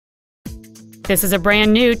This is a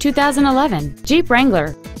brand new 2011 Jeep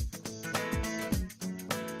Wrangler.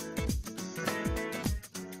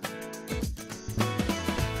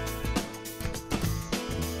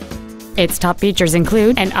 Its top features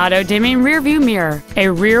include an auto-dimming rearview mirror, a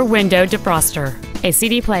rear window defroster, a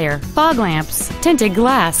CD player, fog lamps, tinted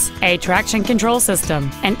glass, a traction control system,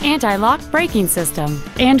 an anti-lock braking system,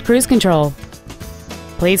 and cruise control.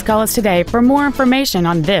 Please call us today for more information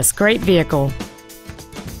on this great vehicle.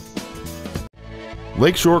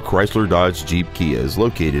 Lakeshore Chrysler Dodge Jeep Kia is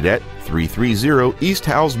located at 330 East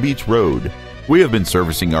Howze Beach Road. We have been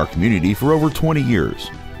servicing our community for over 20 years.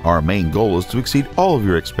 Our main goal is to exceed all of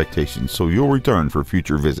your expectations so you'll return for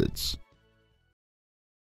future visits.